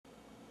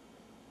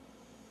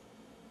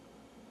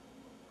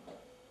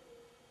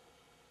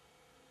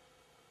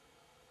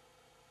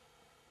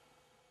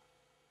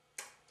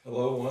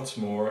Hello once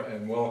more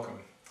and welcome.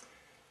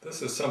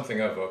 This is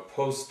something of a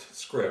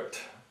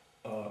postscript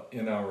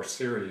in our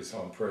series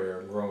on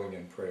prayer, Growing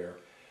in Prayer.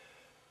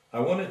 I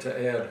wanted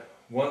to add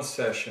one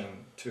session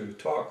to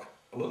talk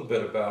a little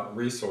bit about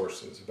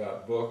resources,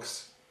 about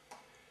books,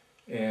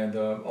 and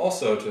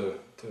also to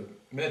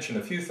mention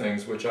a few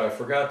things which I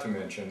forgot to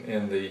mention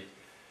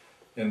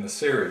in the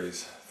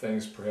series,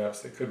 things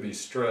perhaps that could be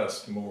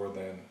stressed more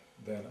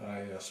than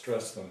I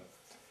stress them.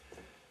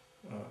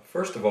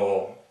 First of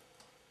all,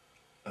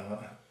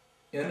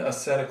 in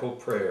ascetical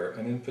prayer,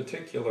 and in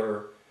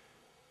particular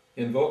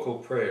in vocal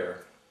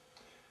prayer,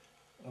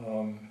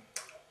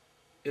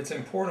 it's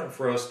important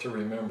for us to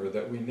remember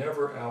that we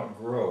never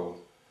outgrow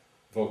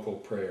vocal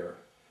prayer.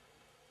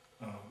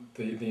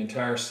 The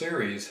entire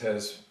series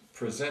has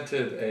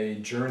presented a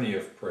journey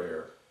of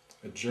prayer,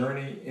 a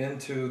journey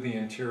into the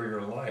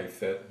interior life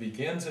that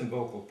begins in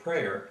vocal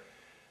prayer,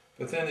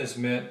 but then is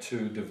meant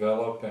to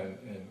develop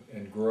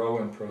and grow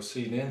and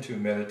proceed into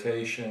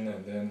meditation,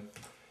 and then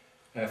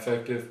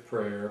affective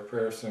prayer,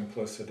 prayer of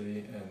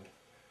simplicity,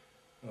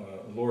 and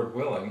Lord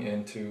willing,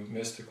 into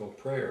mystical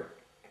prayer.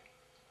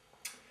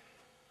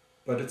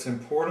 But it's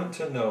important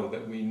to know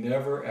that we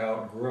never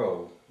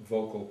outgrow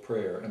vocal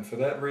prayer, and for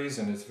that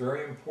reason it's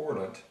very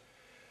important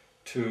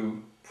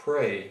to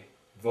pray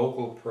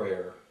vocal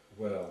prayer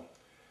well.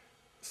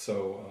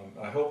 So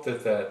I hope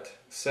that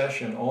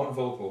session on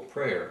vocal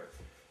prayer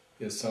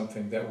is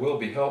something that will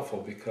be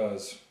helpful,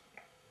 because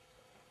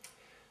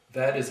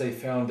that is a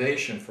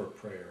foundation for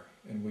prayer.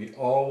 And we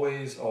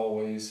always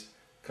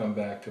come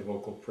back to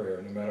vocal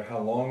prayer. No matter how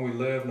long we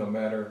live, no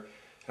matter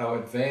how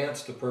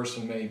advanced a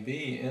person may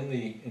be in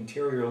the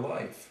interior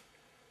life,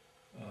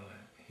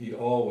 she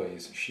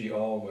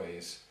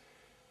always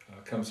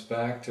comes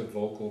back to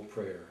vocal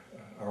prayer.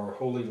 Our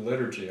holy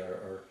liturgy,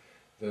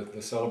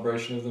 the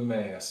celebration of the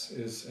Mass,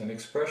 is an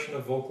expression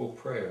of vocal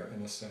prayer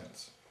in a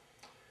sense.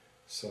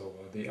 So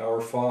the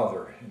Our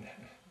Father,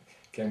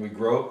 can we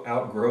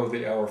outgrow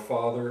the Our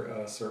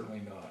Father?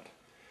 Certainly not.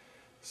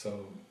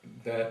 So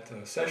that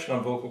session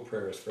on vocal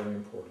prayer is very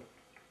important.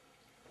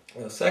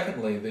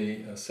 Secondly,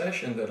 the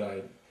session that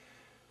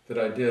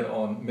I did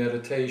on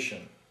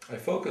meditation, I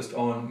focused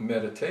on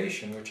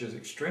meditation, which is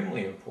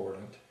extremely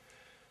important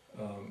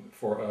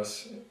for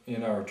us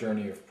in our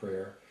journey of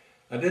prayer.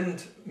 I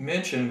didn't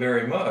mention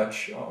very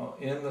much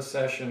in the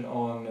session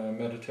on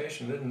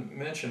meditation, didn't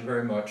mention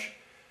very much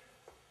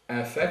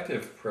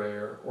affective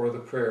prayer or the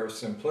prayer of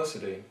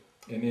simplicity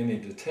in any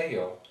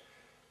detail.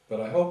 But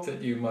I hope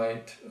that you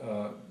might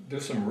do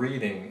some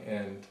reading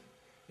and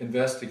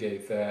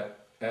investigate that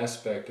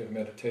aspect of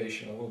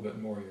meditation a little bit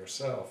more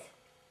yourself.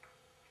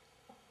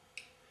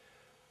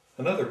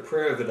 Another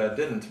prayer that I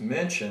didn't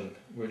mention,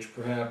 which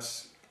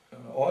perhaps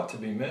ought to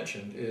be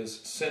mentioned, is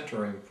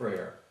centering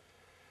prayer.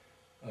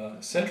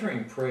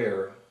 Centering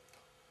prayer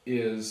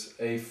is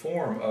a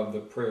form of the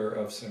prayer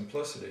of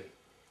simplicity.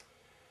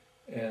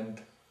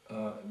 And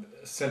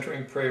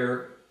centering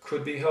prayer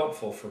could be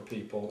helpful for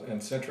people,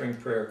 and centering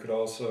prayer could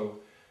also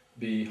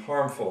be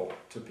harmful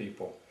to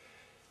people.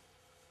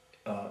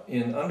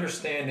 In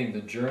understanding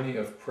the journey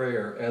of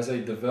prayer as a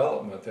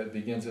development that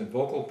begins in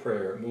vocal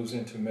prayer, moves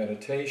into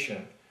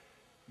meditation,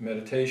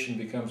 meditation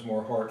becomes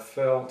more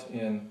heartfelt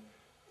in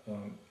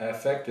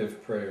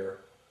affective prayer,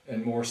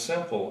 and more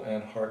simple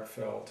and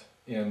heartfelt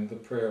in the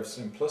prayer of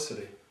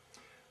simplicity.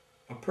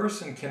 A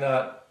person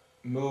cannot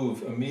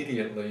move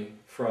immediately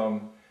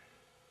from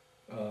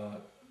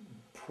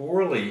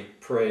poorly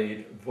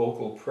prayed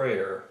vocal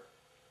prayer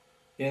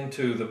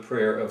into the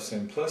prayer of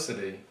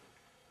simplicity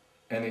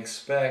and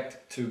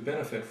expect to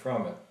benefit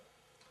from it.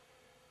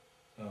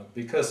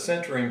 Because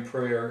centering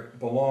prayer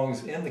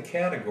belongs in the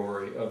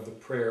category of the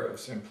prayer of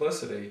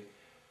simplicity,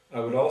 I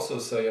would also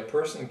say a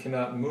person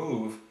cannot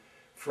move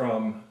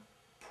from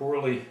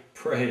poorly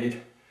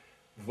prayed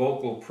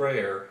vocal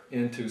prayer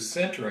into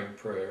centering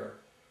prayer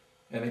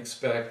and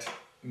expect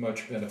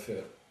much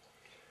benefit.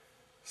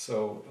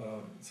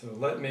 So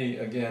let me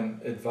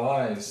again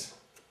advise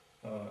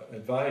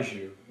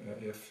you,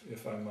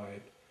 if I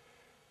might,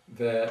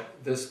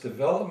 that this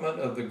development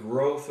of the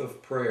growth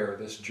of prayer,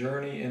 this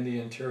journey in the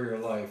interior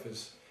life,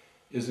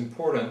 is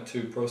important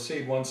to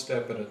proceed one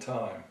step at a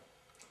time.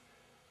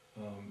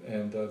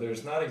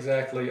 There's not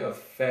exactly a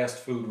fast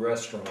food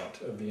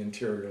restaurant of the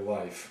interior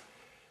life.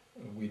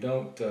 We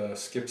don't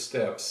skip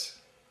steps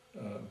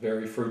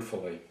very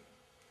fruitfully.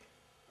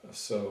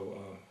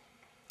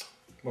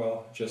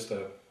 Well, just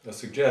a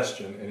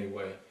suggestion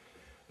anyway.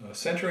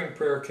 Centering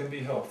prayer can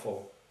be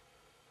helpful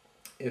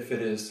if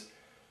it is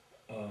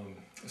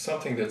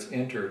something that's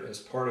entered as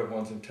part of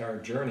one's entire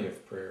journey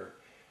of prayer,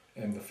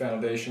 and the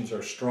foundations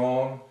are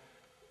strong,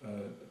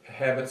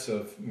 habits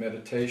of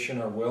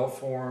meditation are well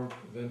formed,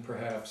 then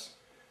perhaps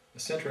a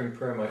centering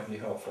prayer might be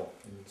helpful,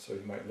 and so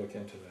you might look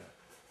into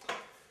that.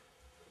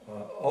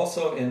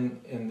 Also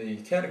in the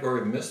category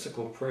of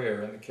mystical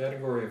prayer, in the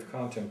category of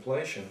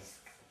contemplation,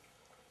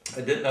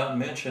 I did not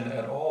mention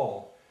at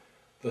all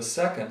the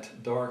second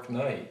dark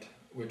night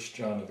which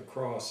John of the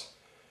Cross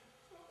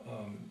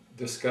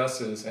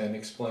discusses and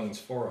explains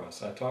for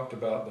us. I talked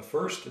about the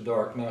first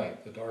dark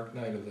night, the dark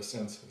night of the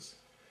senses.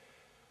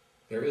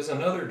 There is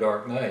another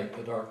dark night,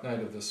 the dark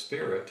night of the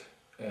spirit,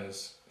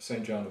 as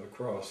St. John of the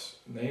Cross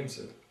names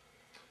it,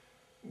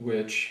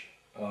 which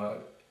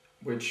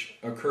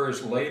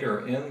occurs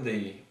later in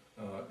the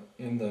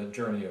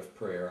journey of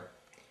prayer.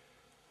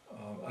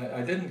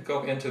 I didn't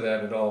go into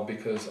that at all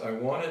because I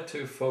wanted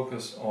to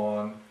focus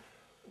on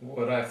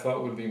what I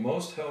thought would be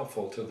most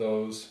helpful to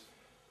those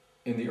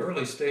in the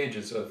early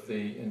stages of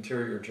the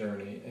interior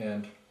journey,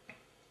 and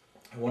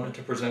I wanted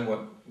to present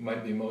what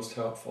might be most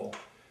helpful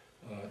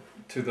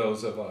to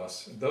those of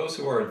us. Those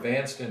who are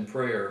advanced in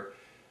prayer,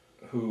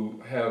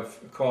 who have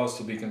cause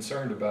to be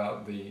concerned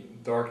about the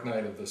dark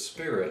night of the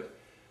spirit,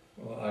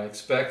 well, I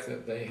expect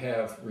that they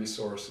have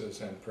resources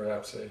and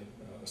perhaps a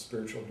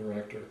spiritual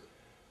director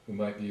who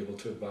might be able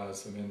to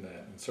advise them in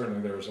that. And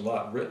certainly there is a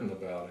lot written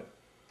about it.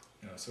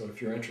 So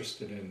if you're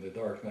interested in the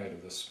dark night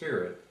of the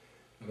spirit,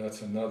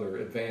 that's another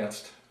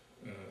advanced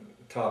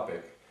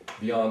topic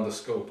beyond the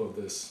scope of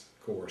this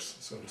course,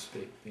 so to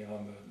speak,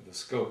 beyond the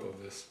scope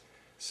of this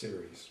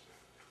series.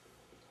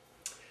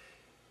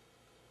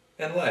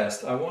 And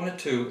last, I wanted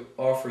to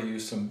offer you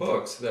some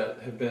books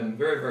that have been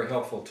very, very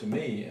helpful to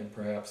me, and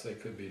perhaps they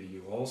could be to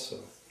you also.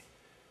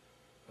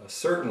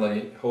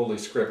 Certainly Holy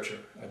Scripture.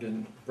 I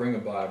didn't bring a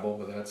Bible,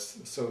 but that's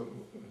so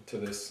to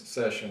this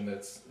session.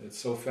 It's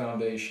so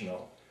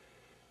foundational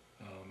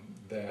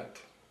that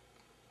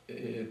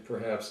it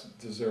perhaps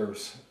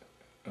deserves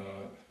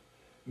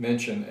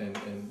mention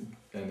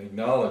and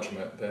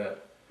acknowledgement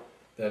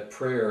that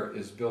prayer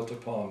is built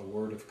upon the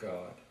Word of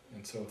God.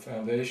 And so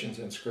foundations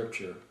in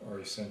Scripture are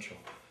essential.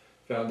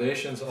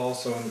 Foundations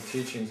also in the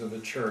teachings of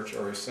the Church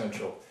are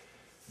essential.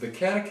 The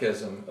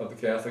Catechism of the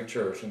Catholic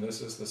Church, and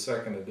this is the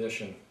second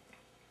edition,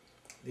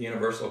 the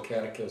Universal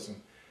Catechism,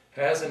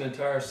 has an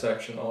entire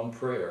section on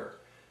prayer,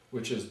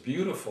 which is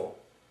beautiful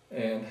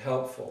and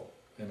helpful.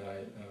 And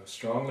I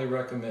strongly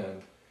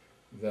recommend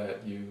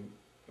that you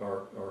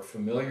are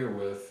familiar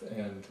with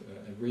and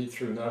read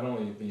through not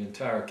only the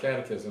entire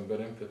Catechism, but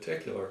in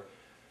particular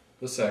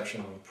the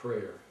section on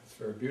prayer. It's a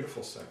very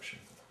beautiful section.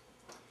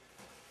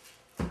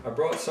 I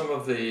brought some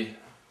of the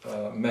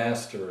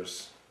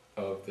masters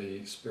of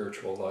the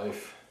spiritual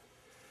life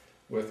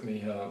with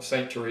me.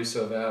 St.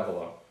 Teresa of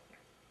Avila.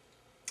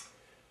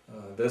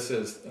 This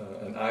is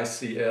an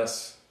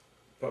ICS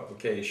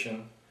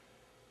publication,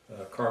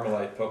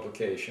 Carmelite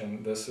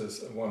publication. This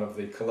is one of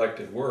the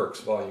collected works,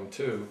 volume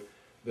 2.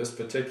 This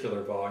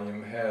particular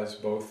volume has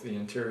both the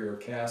Interior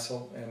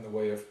Castle and the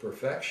Way of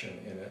Perfection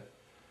in it,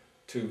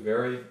 two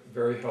very,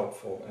 very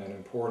helpful and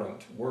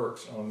important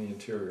works on the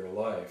interior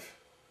life.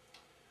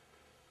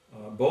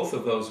 Both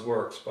of those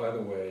works, by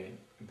the way,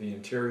 the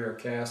Interior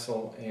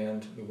Castle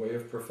and the Way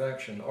of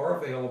Perfection, are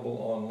available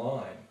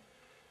online.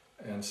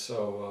 And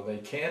so they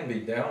can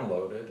be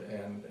downloaded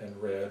and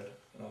read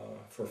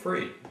for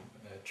free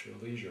at your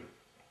leisure.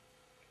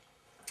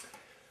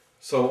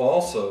 So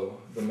also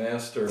the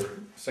Master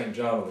St.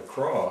 John of the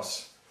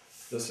Cross,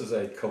 this is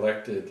a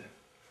collected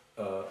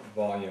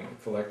volume,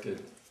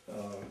 collected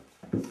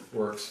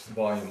works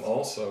volume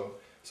also,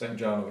 St.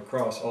 John of the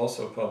Cross,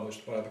 also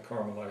published by the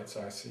Carmelites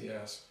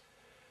ICS.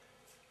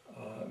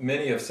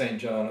 Many of St.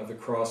 John of the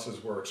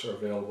Cross's works are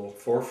available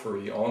for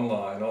free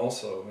online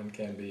also and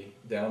can be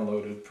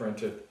downloaded,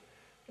 printed,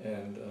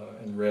 and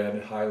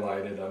read,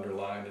 highlighted,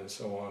 underlined, and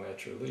so on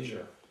at your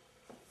leisure.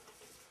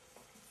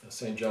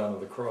 St. John of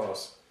the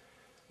Cross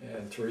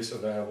and Teresa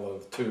of Avila,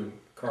 the two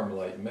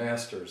Carmelite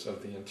masters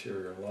of the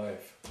interior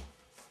life.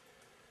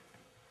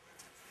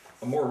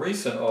 A more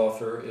recent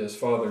author is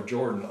Father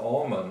Jordan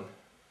Allman,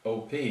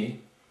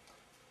 O.P.,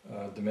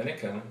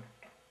 Dominican.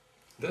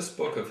 This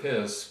book of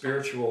his,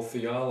 Spiritual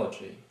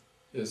Theology,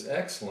 is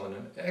excellent,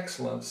 an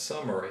excellent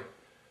summary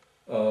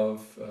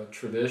of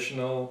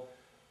traditional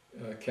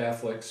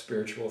Catholic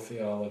spiritual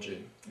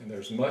theology. And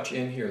there's much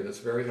in here that's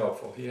very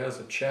helpful. He has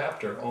a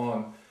chapter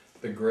on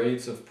the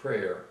grades of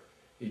prayer.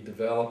 He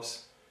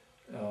develops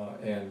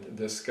and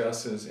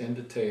discusses in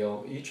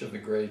detail each of the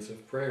grades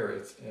of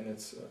prayer.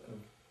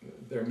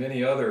 There are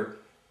many other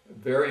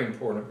very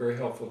important, very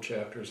helpful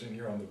chapters in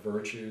here on the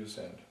virtues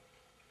and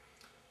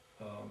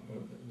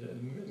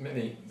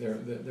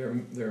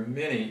there are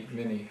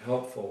many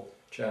helpful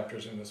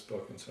chapters in this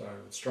book, and so I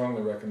would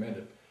strongly recommend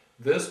it.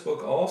 This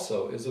book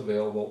also is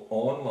available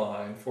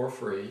online for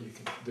free. You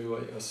can do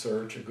a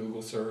search, a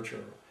Google search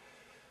or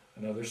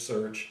another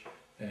search,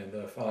 and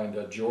find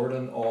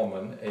Jordan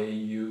Allman,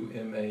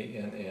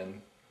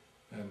 A-U-M-A-N-N,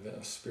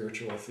 and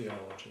Spiritual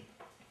Theology.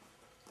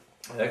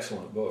 An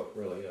excellent book,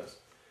 really is.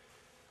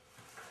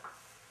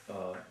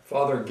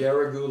 Father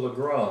Garrigou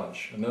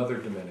Lagrange, another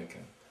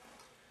Dominican,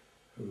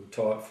 who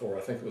taught for,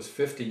 I think it was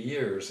 50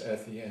 years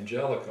at the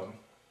Angelicum,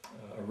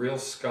 a real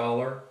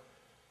scholar,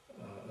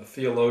 a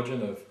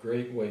theologian of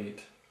great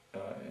weight.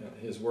 And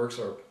his works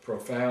are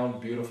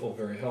profound, beautiful,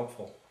 very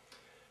helpful.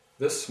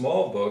 This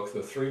small book,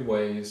 The Three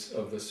Ways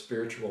of the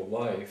Spiritual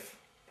Life,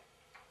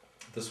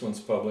 this one's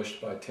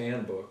published by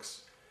Tan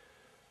Books.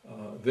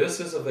 This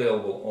is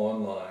available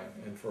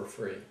online and for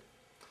free.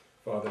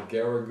 Father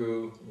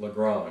Garrigou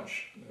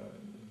Lagrange,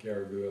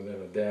 Garrigou and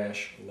then a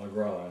dash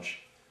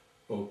Lagrange,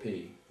 OP,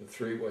 the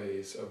three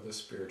ways of the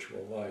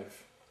spiritual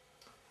life.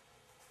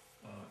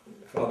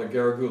 Father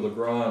Garrigou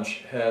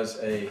Lagrange has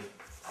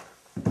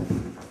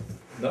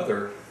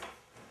another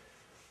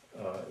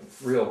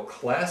real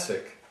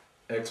classic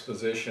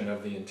exposition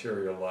of the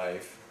interior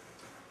life,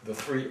 the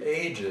three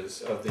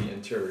ages of the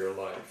interior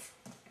life.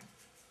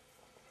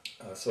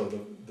 So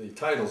the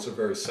titles are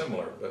very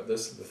similar, but the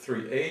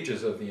three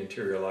ages of the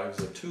interior life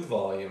is a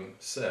 2-volume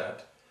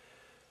set.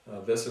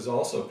 This is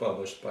also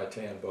published by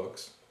Tan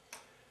Books,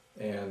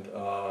 and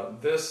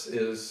this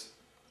is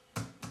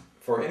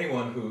for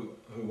anyone who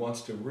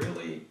wants to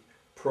really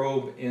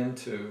probe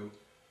into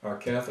our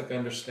Catholic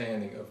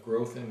understanding of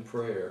growth in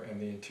prayer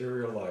and the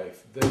interior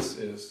life. This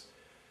is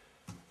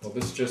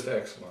just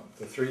excellent.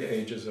 The three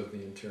ages of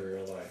the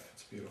interior life.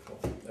 It's beautiful.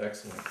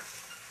 Excellent.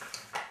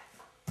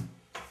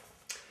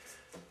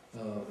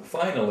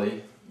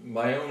 Finally,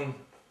 my own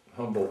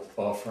humble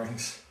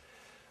offerings.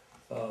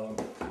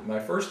 My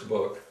first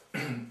book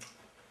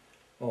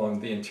on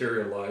the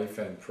interior life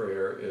and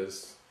prayer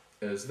is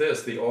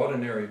this, The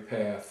Ordinary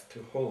Path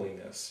to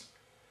Holiness.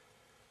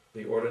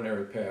 The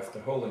Ordinary Path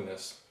to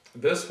Holiness.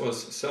 This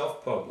was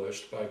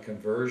self-published by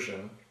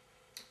Conversion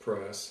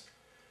Press.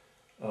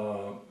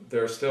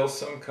 There are still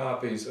some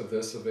copies of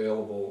this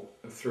available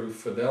through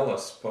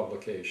Fidelis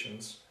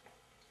Publications,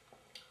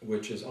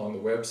 which is on the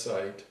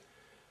website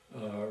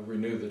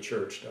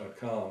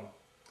renewthechurch.com.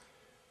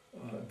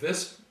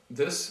 This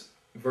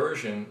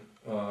version,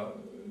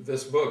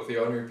 this book, The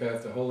Ordinary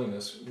Path to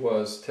Holiness,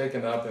 was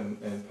taken up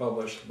and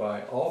published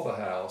by Alba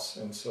House,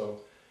 and so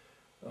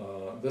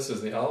this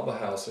is the Alba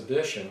House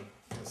edition.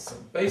 It's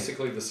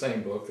basically the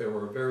same book. There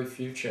were very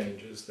few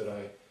changes that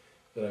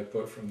I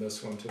put from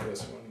this one to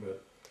this one,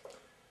 but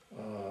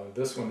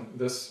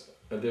this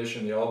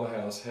edition, the Alba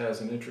House,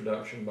 has an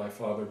introduction by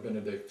Father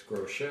Benedict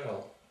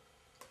Groeschel,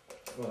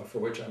 for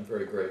which I'm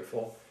very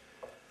grateful.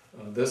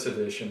 This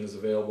edition is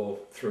available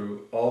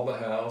through Alba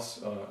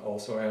House,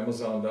 also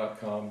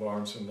Amazon.com,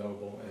 Barnes &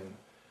 Noble, and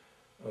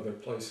other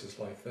places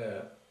like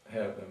that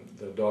have them.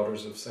 The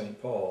Daughters of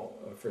St. Paul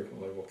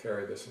frequently will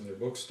carry this in their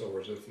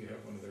bookstores if you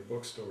have one of their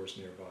bookstores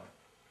nearby.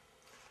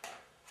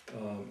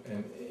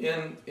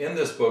 And in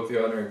this book,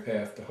 The Ordinary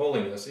Path to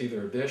Holiness,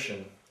 either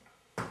edition,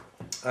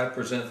 I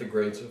present the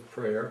grades of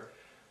prayer,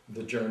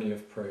 the journey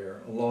of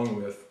prayer, along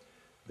with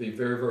the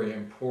very, very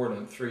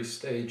important 3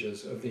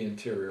 stages of the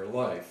interior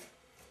life,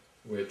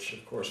 which,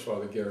 of course,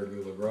 Father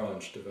Garrigou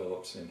Lagrange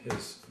develops in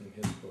his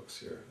books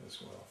here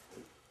as well.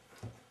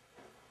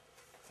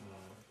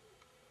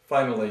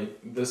 Finally,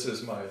 this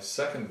is my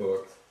second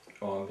book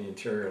on the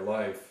interior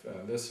life.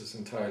 This is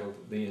entitled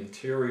The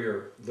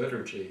Interior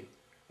Liturgy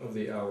of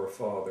the Our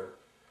Father.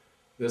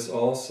 This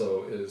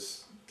also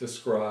is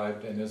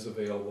described and is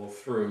available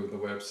through the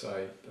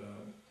website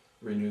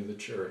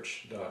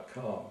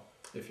renewthechurch.com.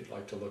 If you'd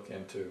like to look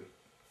into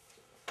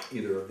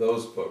either of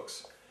those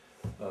books,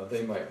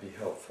 they might be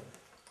helpful.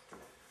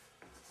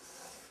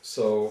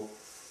 So,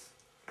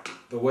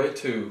 the way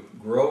to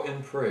grow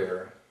in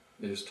prayer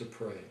is to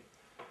pray.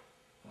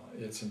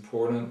 It's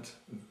important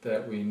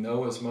that we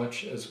know as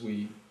much as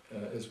we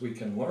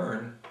can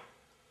learn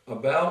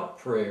about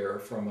prayer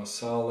from a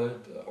solid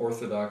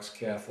Orthodox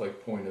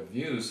Catholic point of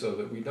view, so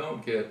that we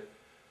don't get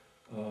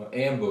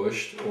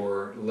ambushed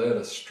or led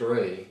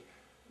astray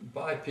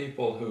by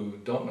people who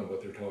don't know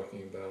what they're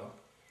talking about.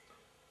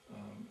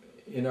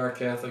 In our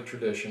Catholic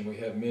tradition, we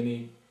have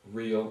many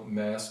real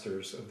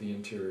masters of the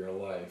interior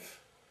life,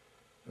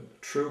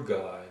 true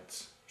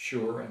guides,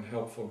 sure and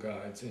helpful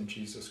guides in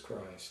Jesus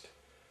Christ.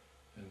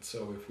 And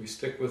so if we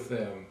stick with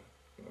them,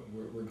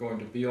 we're going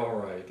to be all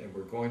right, and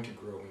we're going to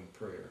grow in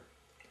prayer.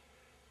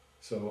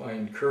 So I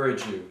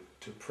encourage you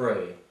to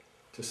pray,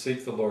 to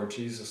seek the Lord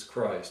Jesus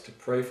Christ, to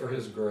pray for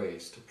His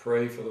grace, to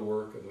pray for the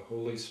work of the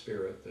Holy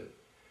Spirit,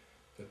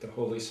 that the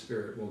Holy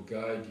Spirit will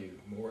guide you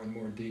more and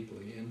more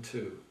deeply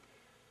into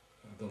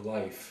the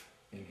life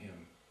in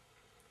Him.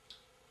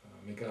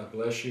 May God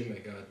bless you, may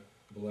God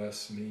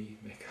bless me,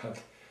 may God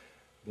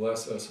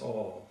bless us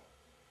all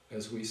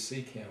as we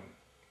seek Him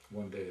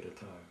one day at a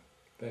time.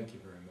 Thank you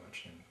very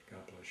much, and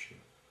God bless you.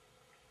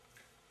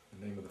 In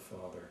the name of the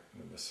Father,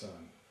 and of the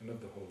Son, and of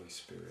the Holy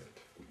Spirit.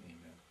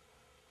 Amen.